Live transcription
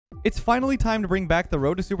It's finally time to bring back the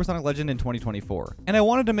Road to Supersonic Legend in 2024, and I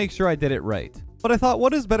wanted to make sure I did it right. But I thought,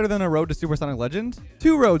 what is better than a Road to Supersonic Legend?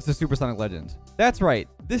 2 roads to Supersonic Legend. That's right,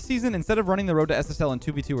 this season, instead of running the Road to SSL in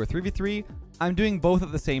 2v2 or 3v3, I'm doing both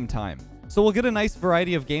at the same time. So we'll get a nice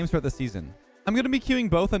variety of games throughout the season. I'm going to be queuing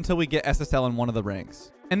both until we get SSL in one of the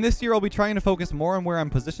ranks. And this year I'll be trying to focus more on where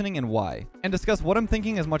I'm positioning and why, and discuss what I'm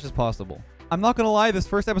thinking as much as possible. I'm not going to lie, this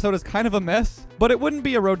first episode is kind of a mess, but it wouldn't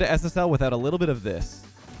be a Road to SSL without a little bit of this.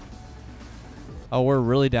 Oh, we're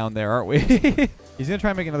really down there, aren't we? He's going to try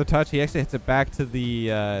and make another touch. He actually hits it back to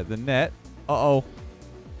the net. Uh-oh.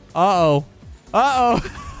 Uh-oh.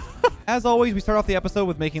 Uh-oh. As always, we start off the episode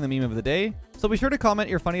with making the meme of the day, so be sure to comment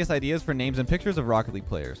your funniest ideas for names and pictures of Rocket League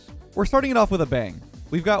players. We're starting it off with a bang.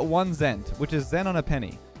 We've got one Zent, which is Zen on a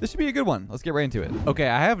penny. This should be a good one. Let's get right into it. Okay,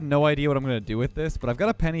 I have no idea what I'm going to do with this, but I've got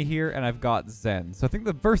a penny here and I've got Zen. So I think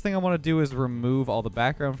the first thing I want to do is remove all the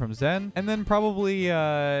background from Zen and then probably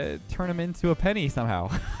turn him into a penny somehow.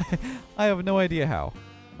 I have no idea how.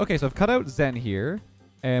 Okay, so I've cut out Zen here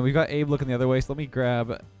and we've got Abe looking the other way. So let me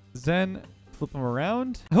grab Zen, flip him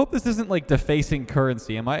around. I hope this isn't like defacing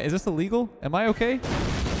currency. Is this illegal? Am I okay?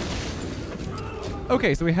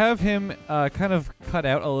 Okay, so we have him kind of cut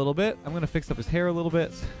out a little bit. I'm going to fix up his hair a little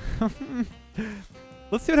bit.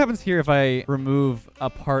 Let's see what happens here if I remove a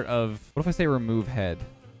part of... What if I say remove head?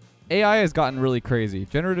 AI has gotten really crazy.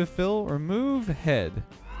 Generative fill, remove head.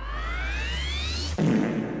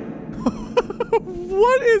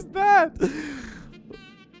 What is that?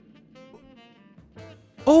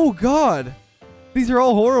 Oh, God. These are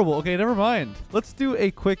all horrible. Okay, never mind. Let's do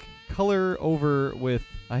a quick color over with...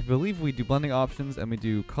 I believe we do blending options and we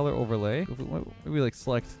do color overlay. Maybe we like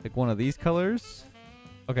select like one of these colors.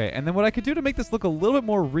 Okay, and then what I could do to make this look a little bit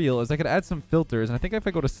more real is I could add some filters. And I think if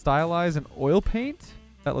I go to stylize and oil paint,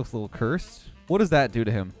 that looks a little cursed. What does that do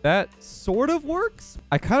to him? That sort of works.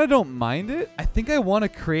 I kind of don't mind it. I think I want to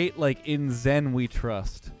create like in Zen we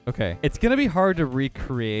trust. Okay, it's going to be hard to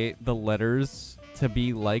recreate the letters to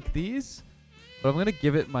be like these, but I'm going to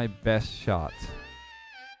give it my best shot.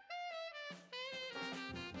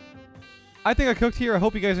 I think I cooked here. I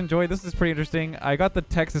hope you guys enjoyed. This is pretty interesting. I got the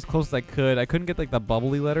text as close as I could. I couldn't get like the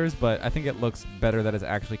bubbly letters, but I think it looks better that it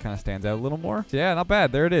actually kind of stands out a little more. So yeah, not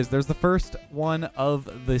bad. There it is. There's the first one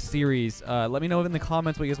of the series. Let me know in the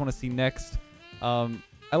comments what you guys want to see next. I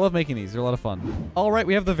love making these. They're a lot of fun. All right,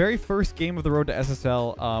 we have the very first game of the Road to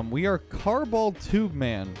SSL. We are Carball Tube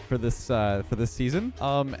Man for this season.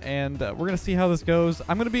 And we're gonna see how this goes.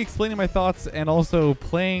 I'm gonna be explaining my thoughts and also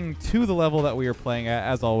playing to the level that we are playing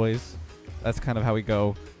at, as always. That's kind of how we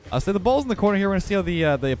go. So the ball's in the corner here. We're going to see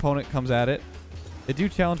how the opponent comes at it. They do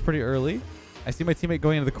challenge pretty early. I see my teammate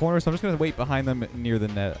going into the corner, so I'm just going to wait behind them near the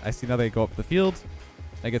net. I see now they go up the field.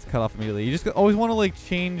 That gets cut off immediately. You just always want to like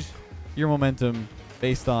change your momentum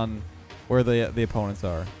based on where the opponents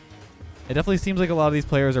are. It definitely seems like a lot of these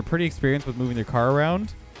players are pretty experienced with moving their car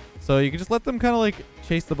around. So you can just let them kind of like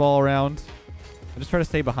chase the ball around. And just try to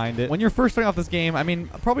stay behind it. When you're first starting off this game, I mean,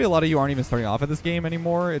 probably a lot of you aren't even starting off at this game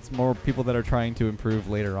anymore. It's more people that are trying to improve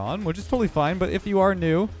later on, which is totally fine. But if you are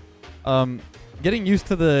new, getting used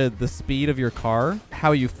to the speed of your car,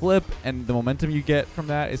 how you flip, and the momentum you get from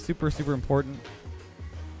that is super, super important.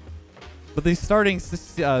 But these starting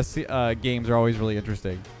games are always really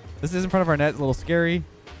interesting. This is in front of our net. It's a little scary.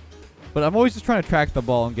 But I'm always just trying to track the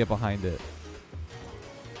ball and get behind it.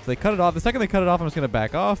 So they cut it off. The second they cut it off, I'm just going to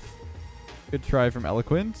back off. Good try from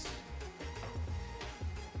Eloquent.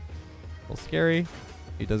 A little scary.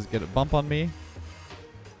 He does get a bump on me.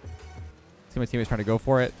 See my teammate's trying to go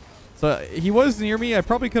for it. So he was near me. I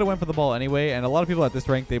probably could have went for the ball anyway. And a lot of people at this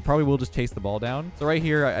rank, they probably will just chase the ball down. So right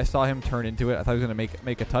here, I saw him turn into it. I thought he was going to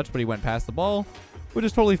make a touch, but he went past the ball, which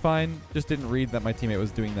is totally fine. Just didn't read that my teammate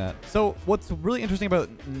was doing that. So what's really interesting about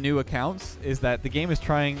new accounts is that the game is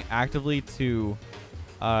trying actively to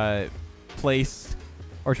place...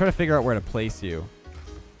 or try to figure out where to place you.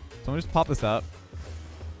 So I'm going to just pop this up.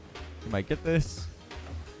 You might get this.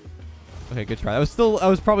 Okay, good try. I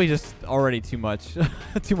was probably just already too much.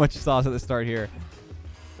 Too much sauce at the start here.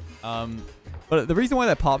 But the reason why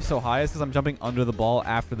that pops so high is because I'm jumping under the ball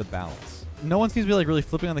after the bounce. No one seems to be like really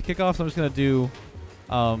flipping on the kickoff, so I'm just going to do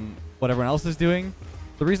what everyone else is doing.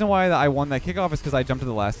 The reason why I won that kickoff is because I jumped to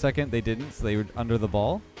the last second. They didn't, so they were under the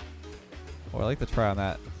ball. Oh, I like the try on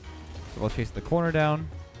that. So we'll chase the corner down.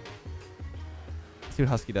 Let's see what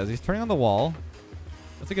Husky does. He's turning on the wall.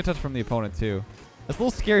 That's a good touch from the opponent, too. It's a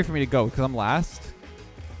little scary for me to go because I'm last.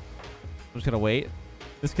 I'm just going to wait.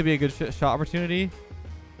 This could be a good shot opportunity.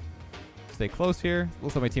 Stay close here.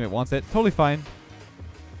 Looks like my teammate wants it. Totally fine.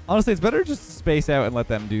 Honestly, it's better just to space out and let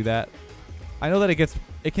them do that. I know that it gets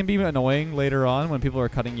it can be annoying later on when people are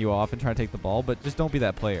cutting you off and trying to take the ball, but just don't be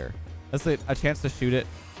that player. That's a chance to shoot it,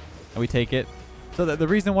 and we take it. So the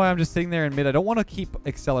reason why I'm just sitting there in mid, I don't want to keep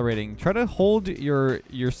accelerating. Try to hold your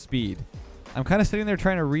speed. I'm kind of sitting there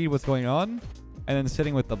trying to read what's going on, and then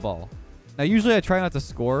sitting with the ball. Now, usually I try not to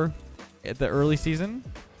score at the early season.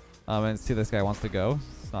 And see, this guy wants to go.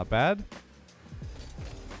 It's not bad.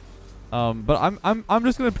 But I'm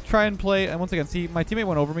just gonna try and play. And once again, see, my teammate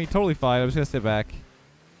went over me. Totally fine. I'm just gonna sit back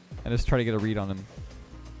and just try to get a read on him.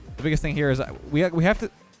 The biggest thing here is we have to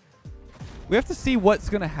see what's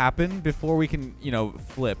gonna happen before we can, you know,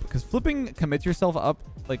 flip. Because flipping commits yourself up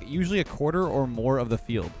like usually a quarter or more of the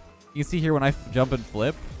field. You can see here when I jump and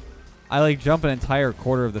flip, I like jump an entire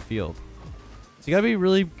quarter of the field. So you gotta be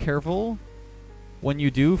really careful when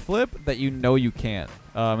you do flip that you know you can.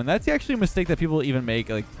 And that's actually a mistake that people even make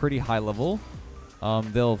like pretty high level.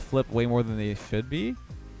 They'll flip way more than they should be.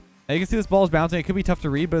 And you can see this ball is bouncing. It could be tough to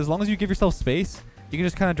read, but as long as you give yourself space, you can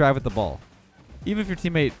just kind of drive with the ball. Even if your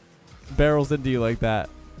teammate barrels into you like that.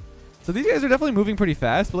 So these guys are definitely moving pretty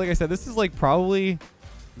fast. But like I said, this is like probably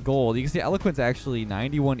gold. You can see Eloquent's actually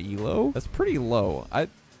 91 elo. That's pretty low. I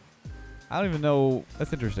don't even know.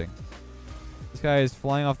 That's interesting. This guy is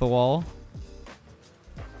flying off the wall.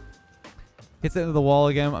 Hits it into the wall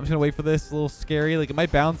again. I'm just going to wait for this. A little scary. Like, it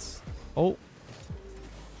might bounce. Oh.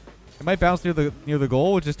 It might bounce near the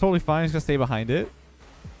goal, which is totally fine. He's going to stay behind it.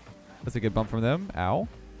 That's a good bump from them. Ow.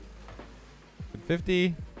 Good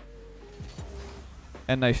 50.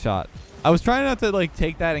 And nice shot. I was trying not to, like,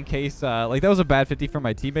 take that in case, like, that was a bad 50 from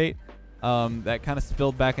my teammate. That kind of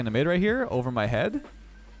spilled back into mid right here over my head.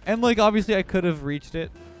 And, like, obviously I could have reached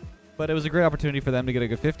it. But it was a great opportunity for them to get a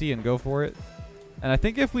good 50 and go for it. And I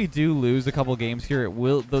think if we do lose a couple games here, it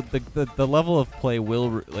will the level of play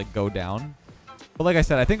will like go down. But like I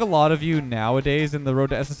said, I think a lot of you nowadays in the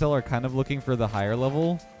road to SSL are kind of looking for the higher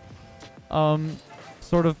level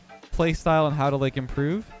sort of play style and how to like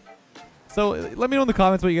improve. So let me know in the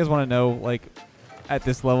comments what you guys want to know like at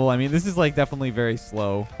this level. I mean, this is like definitely very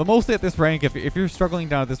slow, but mostly at this rank. If you're struggling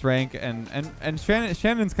down at this rank, and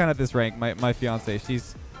Shannon's kind of at this rank, my fiance,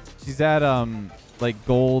 she's at like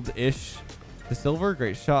gold-ish to silver.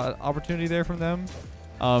 Great shot opportunity there from them.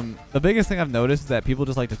 The biggest thing I've noticed is that people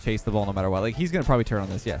just like to chase the ball no matter what. Like, he's gonna probably turn on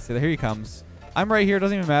this. Yeah, so here he comes. I'm right here.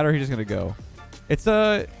 Doesn't even matter. He's just gonna go. It's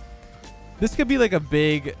this could be like a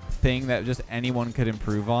big thing that just anyone could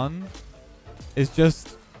improve on. Is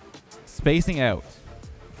just spacing out.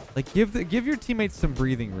 Like, give your teammates some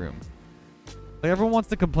breathing room. Like, everyone wants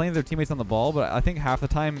to complain to their teammates on the ball, but I think half the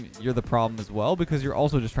time you're the problem as well because you're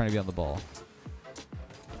also just trying to be on the ball.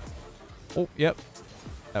 Oh, yep.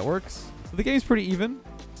 That works. So the game's pretty even.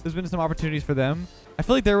 There's been some opportunities for them. I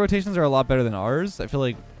feel like their rotations are a lot better than ours. I feel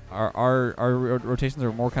like our rotations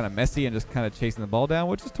are more kind of messy and just kind of chasing the ball down,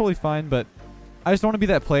 which is totally fine, but I just don't want to be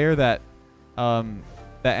that player that that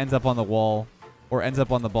ends up on the wall or ends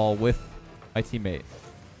up on the ball with my teammate.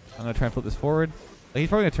 I'm going to try and flip this forward. Like, he's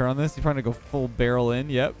probably going to turn on this. He's probably going to go full barrel in.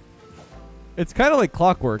 Yep. It's kind of like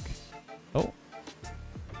clockwork. Oh.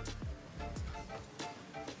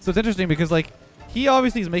 So it's interesting because, like, he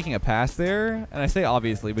obviously is making a pass there. And I say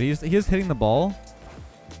obviously, but he is hitting the ball.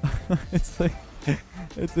 It's like,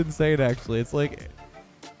 it's insane, actually. It's like,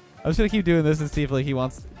 I'm just going to keep doing this and see if, like, he's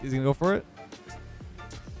going to go for it.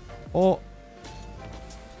 Oh.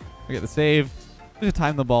 We get the save. Just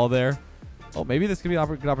time the ball there. Oh, maybe this could be a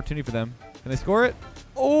good opportunity for them. Can they score it?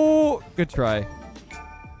 Oh, good try.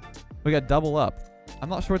 We got double up. I'm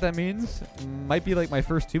not sure what that means. Might be like my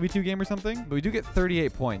first 2v2 game or something, but we do get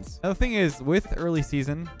 38 points. Now, the thing is, with early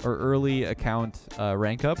season or early account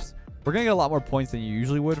rank ups, we're going to get a lot more points than you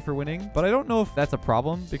usually would for winning, but I don't know if that's a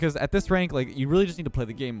problem because at this rank, like, you really just need to play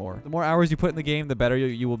the game more. The more hours you put in the game, the better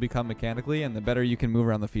you will become mechanically and the better you can move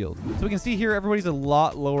around the field. So we can see here, everybody's a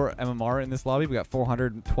lot lower MMR in this lobby. We got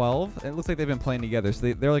 412. And it looks like they've been playing together.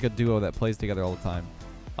 So they're like a duo that plays together all the time.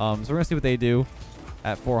 So we're going to see what they do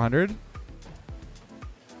at 400.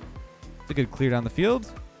 It's a good clear down the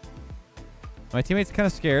field. My teammate's kind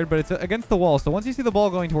of scared, but it's against the wall. So once you see the ball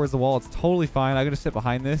going towards the wall, it's totally fine. I'm going to sit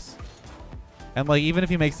behind this. And, like, even if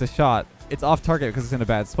he makes the shot, it's off target because it's in a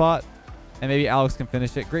bad spot. And maybe Alex can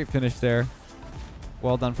finish it. Great finish there.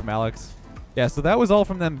 Well done from Alex. Yeah, so that was all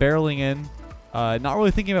from them barreling in. Not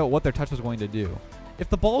really thinking about what their touch was going to do. If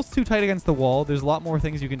the ball's too tight against the wall, there's a lot more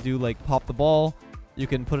things you can do, like pop the ball. You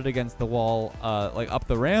can put it against the wall, like up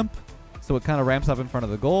the ramp. So it kind of ramps up in front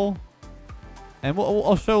of the goal. And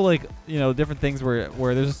I'll show, like, you know, different things where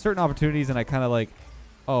there's certain opportunities and I kind of like,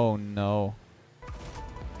 oh, no.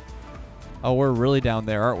 Oh, we're really down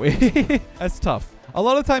there, aren't we? That's tough. A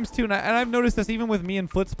lot of times too, and I've noticed this even with me and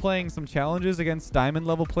Flitz playing some challenges against diamond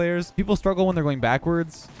level players. People struggle when they're going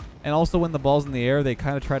backwards, and also when the ball's in the air, they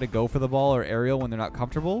kind of try to go for the ball or aerial when they're not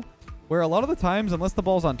comfortable. Where a lot of the times, unless the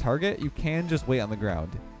ball's on target, you can just wait on the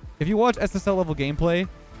ground. If you watch SSL level gameplay,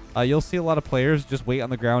 you'll see a lot of players just wait on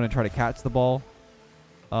the ground and try to catch the ball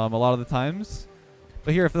a lot of the times.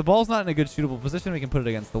 But here, if the ball's not in a good shootable position, we can put it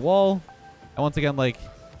against the wall. And once again, like,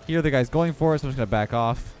 here the guy's going for it, so I'm just going to back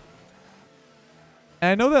off. And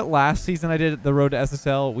I know that last season I did the road to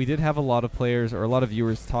SSL, we did have a lot of players or a lot of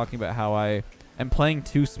viewers talking about how I am playing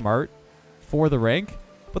too smart for the rank.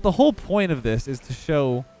 But the whole point of this is to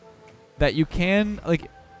show that you can, like,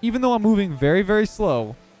 even though I'm moving very, very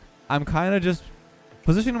slow, I'm kind of just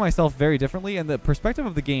positioning myself very differently, and the perspective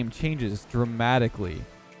of the game changes dramatically.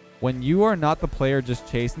 When you are not the player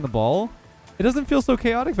just chasing the ball, it doesn't feel so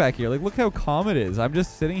chaotic back here. Like, look how calm it is. I'm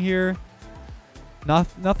just sitting here.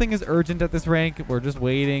 Nothing is urgent at this rank. We're just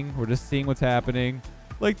waiting. We're just seeing what's happening.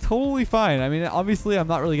 Like, totally fine. I mean, obviously, I'm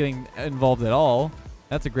not really getting involved at all.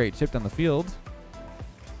 That's a great chip down the field.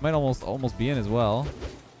 Might almost be in as well.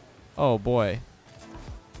 Oh, boy.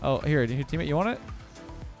 Oh, here, teammate, you want it?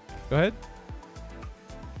 Go ahead.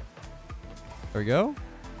 There we go.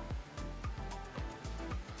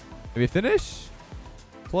 Maybe a finish?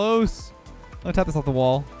 Close. I'm going to tap this off the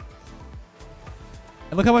wall.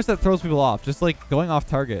 And look how much that throws people off. Just like going off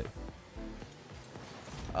target.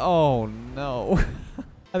 Oh no.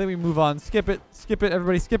 I think we move on. Skip it. Skip it.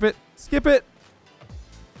 Everybody skip it. Skip it.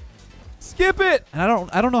 Skip it. And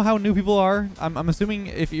I don't know how new people are. I'm assuming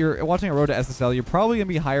if you're watching a road to SSL, you're probably going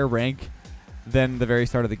to be higher rank than the very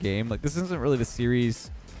start of the game. Like, this isn't really the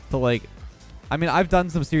series to, like, I mean, I've done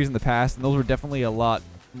some series in the past, and those were definitely a lot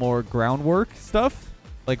more groundwork stuff.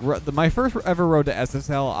 Like, my first ever road to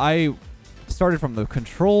SSL, I started from the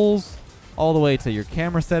controls all the way to your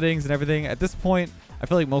camera settings and everything. At this point, I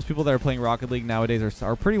feel like most people that are playing Rocket League nowadays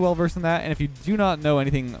are pretty well versed in that. And if you do not know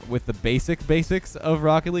anything with the basics of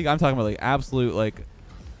Rocket League, I'm talking about like absolute like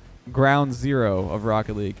ground zero of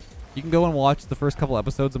Rocket League, you can go and watch the first couple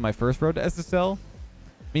episodes of my first road to SSL.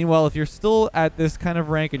 Meanwhile, if you're still at this kind of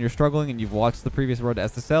rank and you're struggling and you've watched the previous road to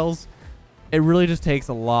SSLs, it really just takes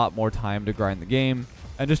a lot more time to grind the game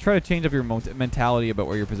and just try to change up your mentality about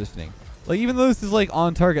where you're positioning. Like, even though this is like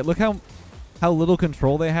on target, look how little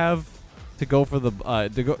control they have to go for the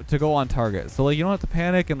to go on target. So like, you don't have to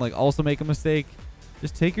panic and like also make a mistake.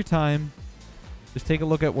 Just take your time. Just take a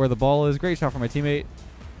look at where the ball is. Great shot from my teammate.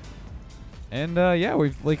 And yeah,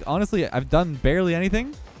 we've like, honestly, I've done barely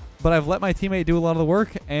anything, but I've let my teammate do a lot of the work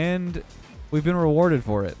and we've been rewarded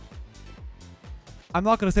for it. I'm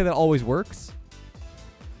not going to say that always works,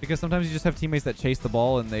 because sometimes you just have teammates that chase the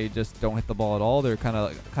ball and they just don't hit the ball at all. They're kind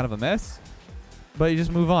of a mess. But you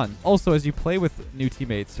just move on. Also, as you play with new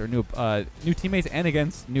teammates or new teammates and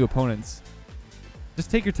against new opponents,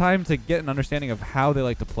 just take your time to get an understanding of how they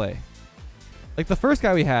like to play. Like, the first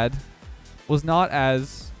guy we had was not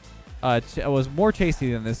as was more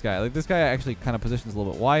chasey than this guy. Like, this guy actually kind of positions a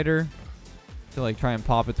little bit wider to like try and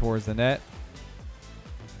pop it towards the net.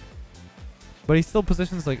 But he still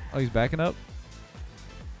positions like, oh, he's backing up.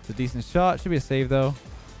 It's a decent shot. Should be a save though.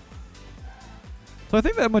 So I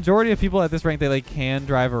think that majority of people at this rank, they like can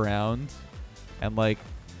drive around and like,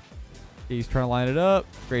 he's trying to line it up.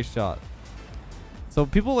 Great shot. So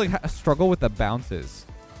people like struggle with the bounces.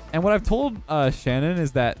 And what I've told Shannon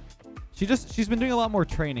is that she's been doing a lot more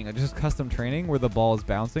training, like just custom training where the ball is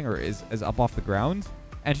bouncing or is up off the ground.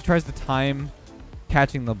 And she tries to time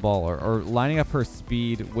catching the ball or lining up her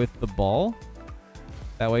speed with the ball.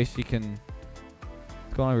 That way she can...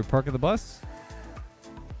 What's going on? We parking the bus?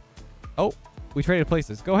 Oh, we traded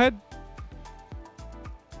places. Go ahead.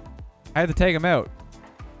 I had to tag him out.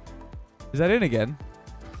 Is that in again?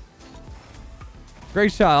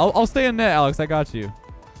 Great shot. I'll stay in net, Alex. I got you.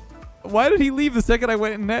 Why did he leave the second I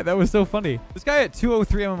went in net? That was so funny. This guy at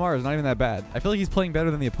 203 MMR is not even that bad. I feel like he's playing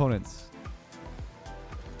better than the opponents.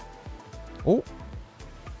 Oh.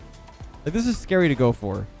 Like, this is scary to go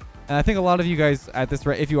for. And I think a lot of you guys at this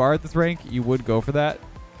rank, if you are at this rank, you would go for that.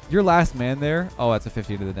 Your last man there. Oh, that's a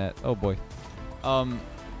 50 to the net. Oh, boy.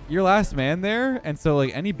 Your last man there. And so,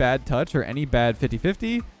 like, any bad touch or any bad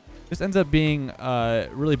 50-50 just ends up being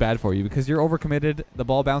really bad for you because you're overcommitted. The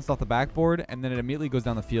ball bounced off the backboard, and then it immediately goes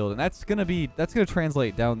down the field. And that's gonna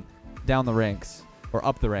translate down the ranks, or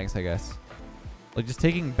up the ranks, I guess. Like, just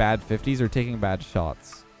taking bad 50s or taking bad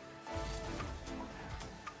shots.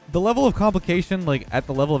 The level of complication, like, at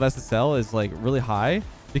the level of SSL is, like, really high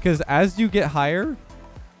because as you get higher,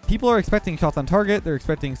 people are expecting shots on target. They're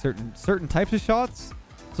expecting certain types of shots.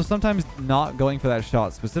 So sometimes not going for that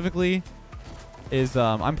shot specifically is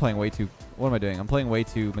I'm playing way too... What am I doing? I'm playing way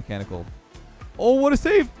too mechanical. Oh, what a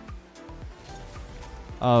save!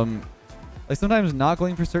 Like sometimes not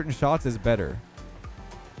going for certain shots is better.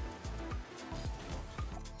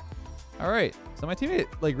 All right. So my teammate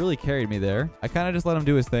like really carried me there. I kind of just let him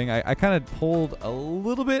do his thing. I kind of pulled a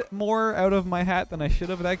little bit more out of my hat than I should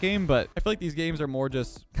have that game, but I feel like these games are more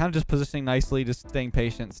just kind of just positioning nicely, just staying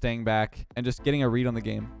patient, staying back, and just getting a read on the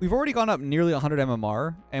game. We've already gone up nearly 100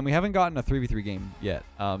 MMR, and we haven't gotten a 3v3 game yet.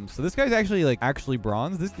 So this guy's actually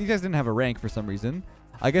bronze. These guys didn't have a rank for some reason.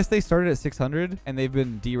 I guess they started at 600 and they've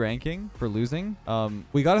been deranking for losing.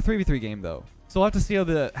 We got a 3v3 game though. So we'll have to see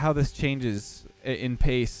how this changes in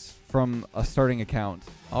pace from a starting account.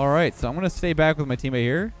 All right, so I'm going to stay back with my teammate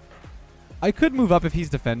here. I could move up if he's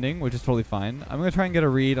defending, which is totally fine. I'm going to try and get a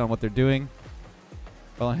read on what they're doing.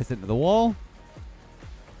 Well, hits it into the wall.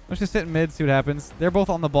 Let's just sit in mid, see what happens. They're both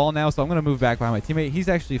on the ball now, so I'm going to move back behind my teammate. He's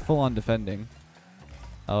actually full on defending.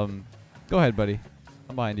 Go ahead, buddy.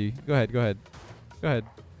 I'm behind you. Go ahead, go ahead. Go ahead.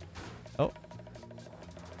 Oh.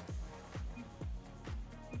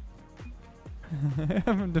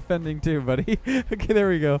 I'm defending too, buddy. Okay, there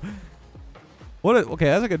we go. Okay,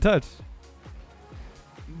 that's a good touch.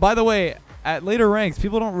 By the way, at later ranks,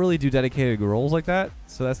 people don't really do dedicated roles like that,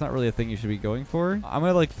 so that's not really a thing you should be going for. I'm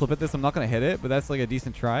gonna like flip at this. I'm not gonna hit it, but that's like a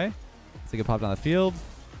decent try. Let's take a pop down the field.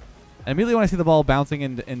 And immediately when I see the ball bouncing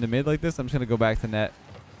into mid like this, I'm just gonna go back to net.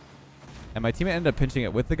 And my teammate ended up pinching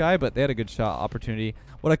it with the guy, but they had a good shot opportunity.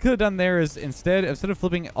 What I could have done there is instead of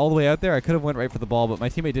flipping all the way out there, I could have went right for the ball, but my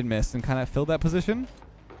teammate did miss and kind of filled that position.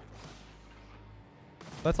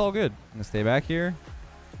 That's all good. I'm going to stay back here.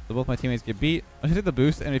 So both my teammates get beat. I'm going to take the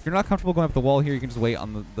boost, and if you're not comfortable going up the wall here, you can just wait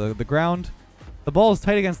on the ground. The ball is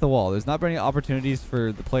tight against the wall. There's not very many opportunities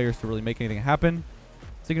for the players to really make anything happen.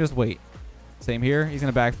 So you can just wait. Same here. He's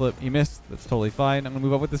going to backflip. He missed. That's totally fine. I'm going to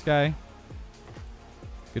move up with this guy.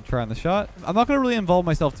 Good try on the shot. I'm not going to really involve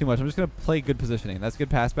myself too much. I'm just going to play good positioning. That's a good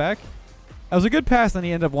pass back. That was a good pass, and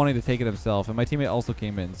he ended up wanting to take it himself, and my teammate also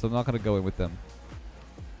came in, so I'm not going to go in with them.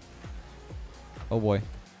 Oh, boy.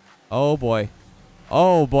 Oh, boy.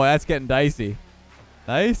 Oh, boy. That's getting dicey.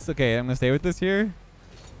 Nice. Okay, I'm going to stay with this here.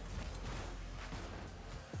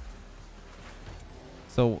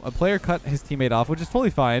 So a player cut his teammate off, which is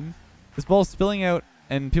totally fine. This ball's spilling out,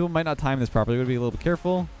 and people might not time this properly. We're going to be a little bit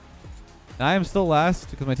careful. And I am still last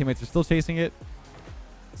because my teammates are still chasing it.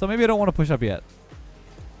 So maybe I don't want to push up yet.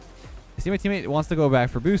 I see my teammate wants to go back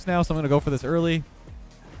for boost now, so I'm going to go for this early.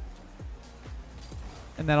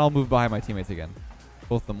 And then I'll move behind my teammates again.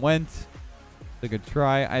 Both of them went. It's a good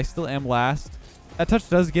try. I still am last. That touch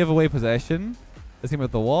does give away possession. Let's see him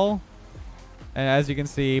at the wall. And as you can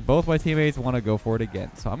see, both my teammates want to go for it again.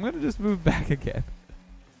 So I'm going to just move back again.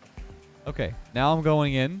 Okay, now I'm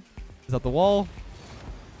going in. It's at the wall.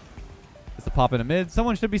 It's a pop in a mid.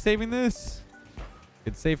 Someone should be saving this.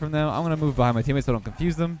 Good save from them. I'm going to move behind my teammates so I don't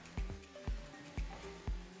confuse them.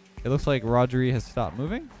 It looks like Rodri has stopped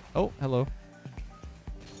moving. Oh, hello. I'm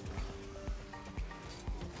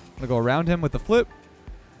going to go around him with the flip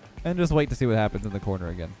and just wait to see what happens in the corner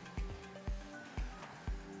again.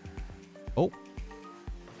 Oh.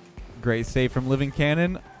 Great save from Living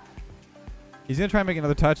Cannon. He's going to try and make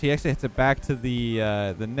another touch. He actually hits it back to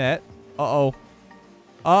the net. Uh-oh.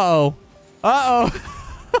 Uh-oh. Uh-oh.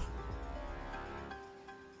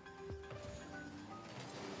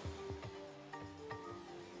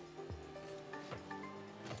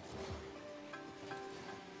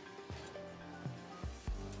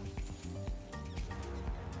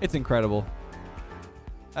 It's incredible.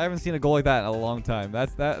 I haven't seen a goal like that in a long time.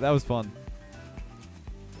 That was fun.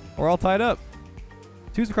 We're all tied up.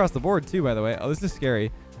 Twos across the board too, by the way. Oh, this is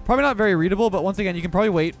scary. Probably not very readable, but once again, you can probably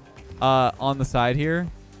wait on the side here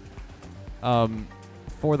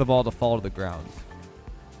for the ball to fall to the ground.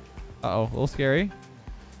 Uh-oh, a little scary.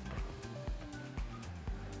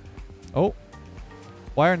 Oh.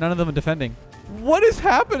 Why are none of them defending? What is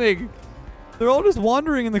happening? They're all just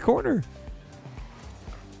wandering in the corner.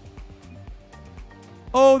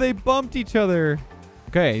 Oh, they bumped each other.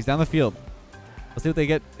 Okay, he's down the field. Let's see what they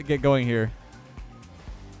get going here.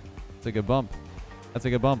 That's a good bump. That's a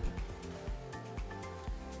good bump.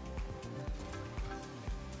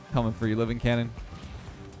 Coming for you, Living Cannon.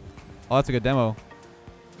 Oh, that's a good demo.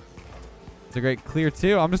 It's a great clear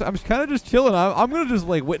too. I'm just kind of just chilling. I'm gonna just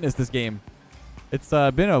like witness this game. It's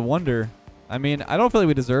been a wonder. I mean, I don't feel like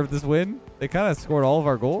we deserved this win. They kind of scored all of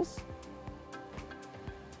our goals.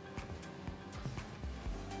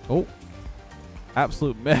 Oh,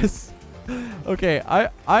 absolute mess. Okay,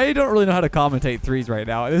 I don't really know how to commentate threes right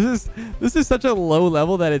now. This is such a low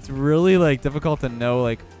level that it's really like difficult to know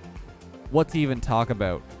like what to even talk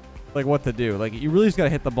about. like what to do. Like you really just gotta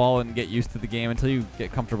hit the ball and get used to the game until you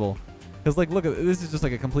get comfortable. Cause like look at this is just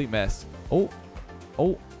like a complete mess. Oh,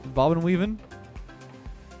 bobbing and weaving.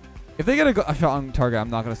 If they get a shot on target, I'm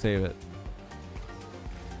not gonna save it.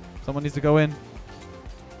 Someone needs to go in.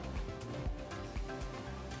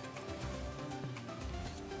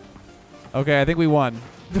 Okay, I think we won.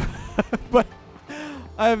 But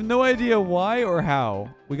I have no idea why or how.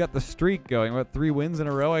 We got the streak going. What, 3 wins in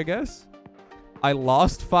a row, I guess? I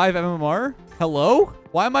lost 5 MMR? Hello?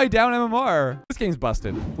 Why am I down MMR? This game's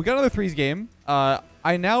busted. We got another 3s game.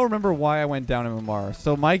 I now remember why I went down MMR.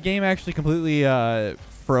 So my game actually completely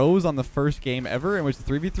froze on the first game ever, in which the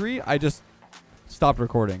 3v3. I just stopped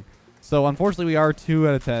recording. So unfortunately, we are 2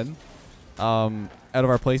 out of 10. Out of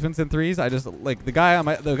our placements in 3s, I just like both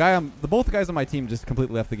the guys on my team just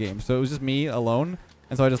completely left the game. So it was just me alone,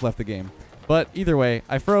 and so I just left the game. But either way,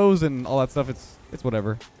 I froze and all that stuff. It's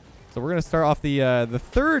whatever. So we're gonna start off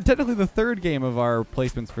technically the third game of our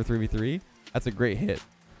placements for 3v3. That's a great hit.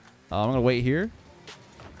 I'm gonna wait here.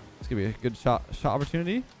 This could be a good shot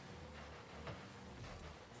opportunity.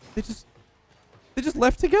 They just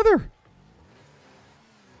left together.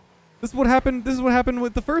 This is what happened. This is what happened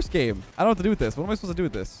with the first game. I don't know what to do with this. What am I supposed to do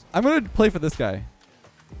with this? I'm gonna play for this guy.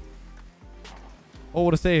 Oh,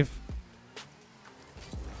 what a save!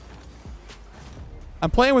 I'm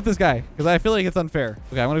playing with this guy because I feel like it's unfair.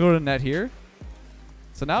 Okay, I'm gonna go to net here.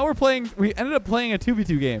 So now we're playing. We ended up playing a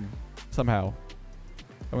 2v2 game somehow.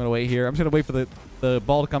 I'm gonna wait here. I'm just gonna wait for the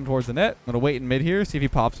ball to come towards the net. I'm gonna wait in mid here, see if he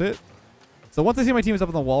pops it. So once I see my team is up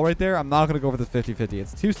on the wall right there, I'm not gonna go for this 50-50.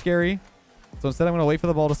 It's too scary. So instead, I'm going to wait for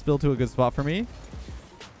the ball to spill to a good spot for me.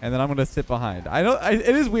 And then I'm going to sit behind.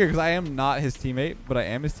 It is weird because I am not his teammate, but I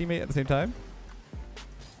am his teammate at the same time.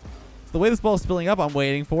 So the way this ball is spilling up, I'm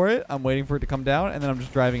waiting for it. I'm waiting for it to come down, and then I'm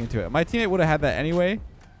just driving into it. My teammate would have had that anyway.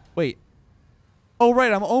 Wait. Oh,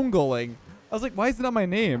 right. I'm own goaling. I was like, why is it not my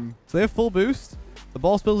name? So they have full boost. The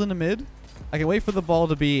ball spills into mid. I can wait for the ball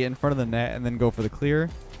to be in front of the net and then go for the clear.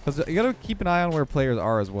 Because you got to keep an eye on where players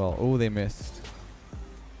are as well. Oh, they missed.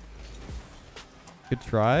 Good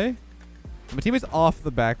try. My teammate's off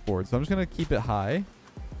the backboard, so I'm just going to keep it high.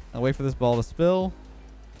 I'll wait for this ball to spill.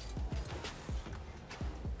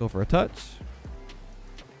 Go for a touch.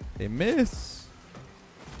 They miss.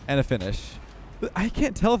 And a finish. I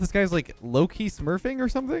can't tell if this guy's like low-key smurfing or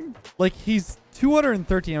something. Like he's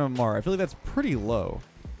 230 MMR. I feel like that's pretty low.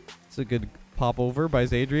 It's a good pop over by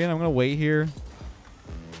Zadrian. I'm going to wait here.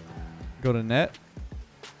 Go to net.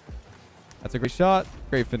 That's a great shot.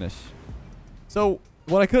 Great finish. So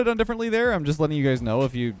what I could have done differently there, I'm just letting you guys know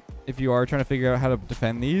if you are trying to figure out how to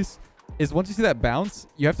defend these, is once you see that bounce,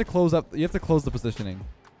 you have to close up. You have to close the positioning.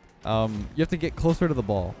 You have to get closer to the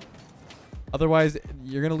ball. Otherwise,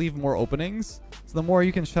 you're gonna leave more openings. So the more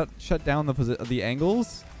you can shut down the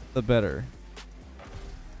angles, the better.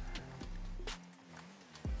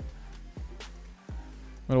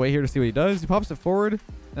 I'm gonna wait here to see what he does. He pops it forward.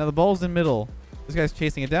 Now the ball's in middle. This guy's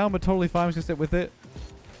chasing it down, but totally fine. I'm just gonna sit with it.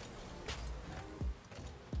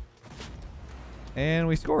 And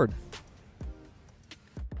we scored.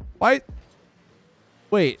 Why?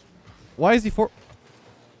 Wait. Why is he for?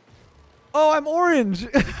 Oh, I'm orange.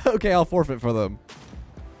 Okay, I'll forfeit for them.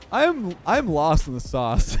 I'm lost in the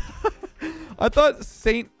sauce. I thought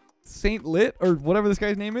Saint Lit or whatever this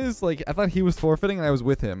guy's name is, like I thought he was forfeiting and I was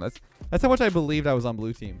with him. That's how much I believed I was on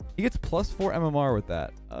blue team. He gets +4 MMR with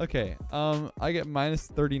that. Okay. I get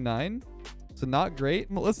 -39. So not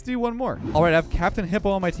great. Well, let's do one more. All right, I have Captain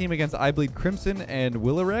Hippo on my team against I Bleed Crimson and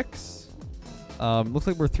Willarex. Looks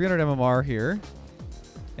like we're 300 MMR here.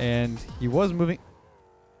 And he was moving.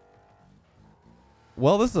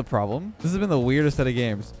 Well, this is a problem. This has been the weirdest set of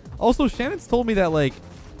games. Also, Shannon's told me that, like,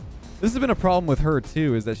 this has been a problem with her,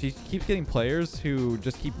 too, is that she keeps getting players who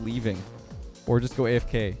just keep leaving or just go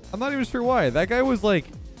AFK. I'm not even sure why. That guy was like,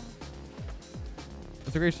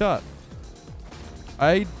 that's a great shot.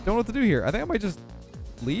 I don't know what to do here. I think I might just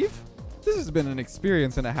leave. This has been an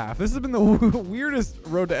experience and a half. This has been the weirdest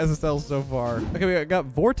road to SSL so far. Okay, we got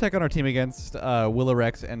Vortec on our team against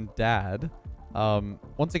Willarex and Dad.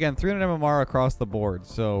 Once again, 300 MMR across the board.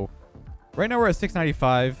 So right now we're at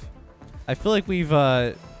 695. I feel like we've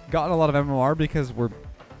gotten a lot of MMR because we're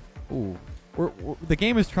the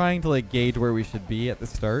game is trying to like gauge where we should be at the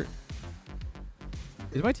start.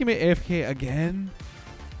 Is my teammate AFK again?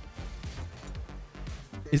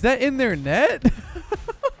 Is that in their net?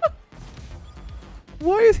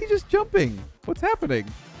 Why is he just jumping? What's happening?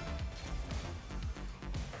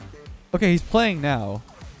 Okay, he's playing now.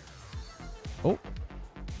 Oh.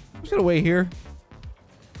 I'm just gonna wait here.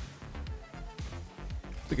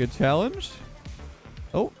 It's a good challenge.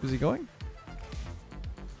 Oh, is he going?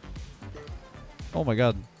 Oh my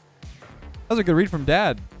god. That was a good read from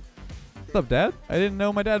Dad. What's up, Dad? I didn't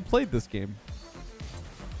know my dad played this game.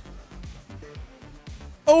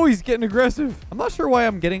 Oh, he's getting aggressive. I'm not sure why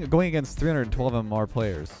I'm going against 312 MMR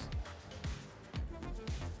players.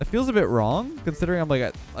 It feels a bit wrong, considering I'm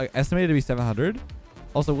like estimated to be 700.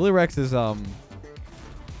 Also, Willy Rex is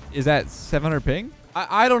at 700 ping.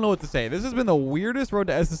 I don't know what to say. This has been the weirdest road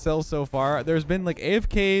to SSL so far. There's been like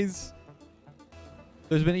AFKs.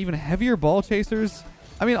 There's been even heavier ball chasers.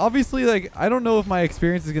 I mean, obviously, like, I don't know if my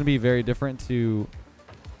experience is going to be very different to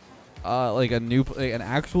like an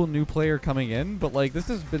actual new player coming in, but like this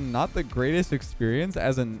has been not the greatest experience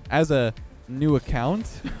as a new account.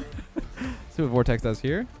 See what Vortex does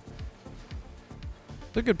here.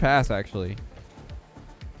 It's a good pass, actually.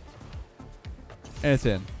 And it's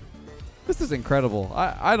in. This is incredible.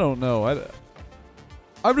 I don't know.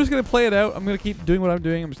 I'm just going to play it out. I'm going to keep doing what I'm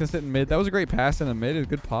doing. I'm just going to sit in mid. That was a great pass in a mid. It was a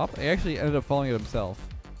good pop. He actually ended up falling it himself.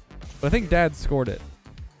 But I think Dad scored it.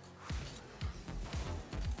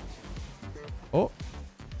 Oh.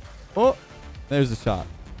 Oh. There's the shot.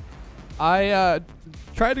 I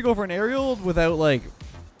tried to go for an aerial without, like,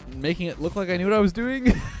 making it look like I knew what I was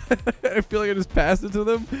doing. I feel like I just passed it to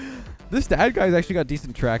them. This Dad guy's actually got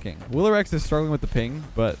decent tracking. Willerex is struggling with the ping,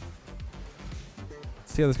 but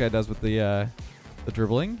let's see how this guy does with the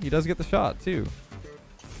dribbling. He does get the shot, too.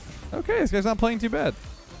 Okay, this guy's not playing too bad.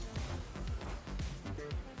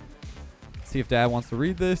 Let's see if Dad wants to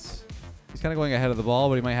read this. He's kind of going ahead of the ball,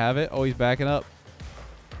 but he might have it. Oh, he's backing up.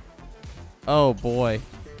 Oh, boy.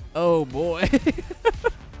 Oh, boy.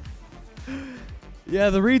 Yeah,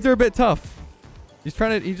 the reads are a bit tough. He's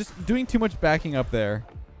just doing too much backing up there.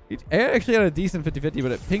 He actually had a decent 50-50,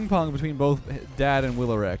 but it ping-ponged between both Dad and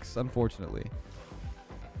Willerex, unfortunately.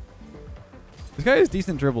 This guy has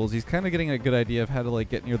decent dribbles. He's kind of getting a good idea of how to, like,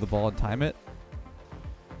 get near the ball and time it.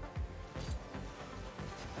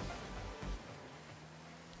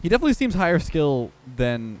 He definitely seems higher skill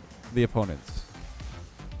than the opponents.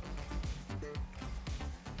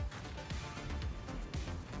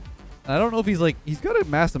 I don't know if he's got a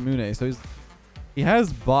Masamune, so he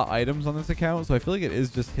has bought items on this account, so I feel like it is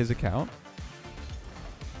just his account.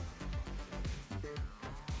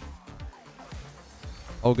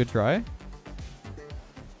 Oh, good try.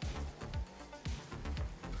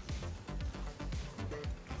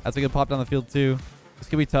 That's a good pop down the field too. This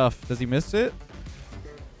could be tough. Does he miss it?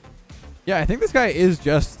 Yeah, I think this guy is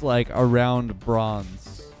just like around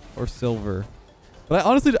bronze or silver. But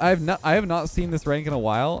I have not seen this rank in a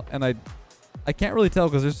while, and I can't really tell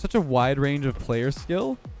because there's such a wide range of player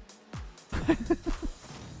skill.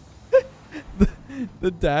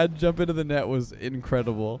 the Dad jump into the net was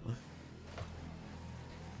incredible.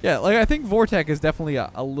 Yeah, like I think Vortex is definitely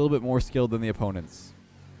a little bit more skilled than the opponents.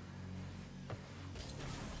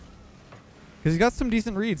 Because he's got some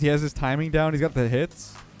decent reads. He has his timing down. He's got the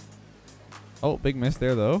hits. Oh, big miss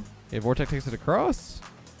there, though. Okay, Vortex takes it across.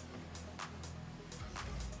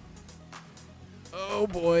 Oh,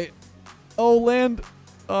 boy. Oh, land.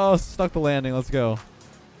 Oh, stuck the landing. Let's go.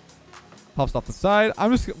 Pops off the side.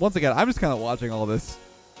 Once again, I'm just kind of watching all this.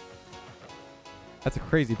 That's a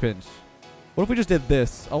crazy pinch. What if we just did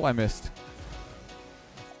this? Oh, I missed.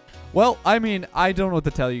 Well, I mean, I don't know what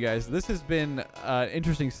to tell you guys. This has been an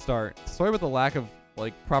interesting start. Sorry about the lack of,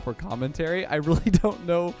 like, proper commentary. I really don't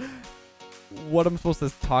know what I'm supposed to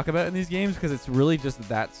talk about in these games because it's really just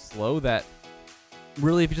that slow that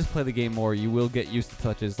really, if you just play the game more, you will get used to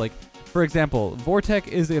touches. Like, for example, Vortex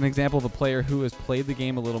is an example of a player who has played the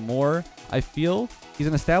game a little more, I feel. He's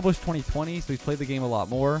an established 2020, so he's played the game a lot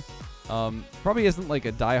more. Probably isn't like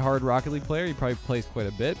a die-hard Rocket League player. He probably plays quite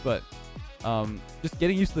a bit, but just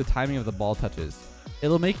getting used to the timing of the ball touches.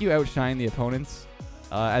 It'll make you outshine the opponents.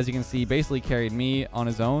 As you can see, basically carried me on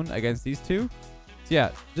his own against these two. So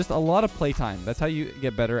yeah, just a lot of playtime. That's how you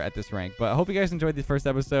get better at this rank. But I hope you guys enjoyed the first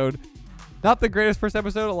episode. Not the greatest first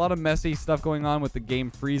episode. A lot of messy stuff going on with the game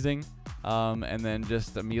freezing and then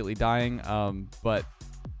just immediately dying. But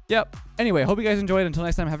yep. Anyway, hope you guys enjoyed. Until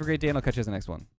next time, have a great day, and I'll catch you in the next one.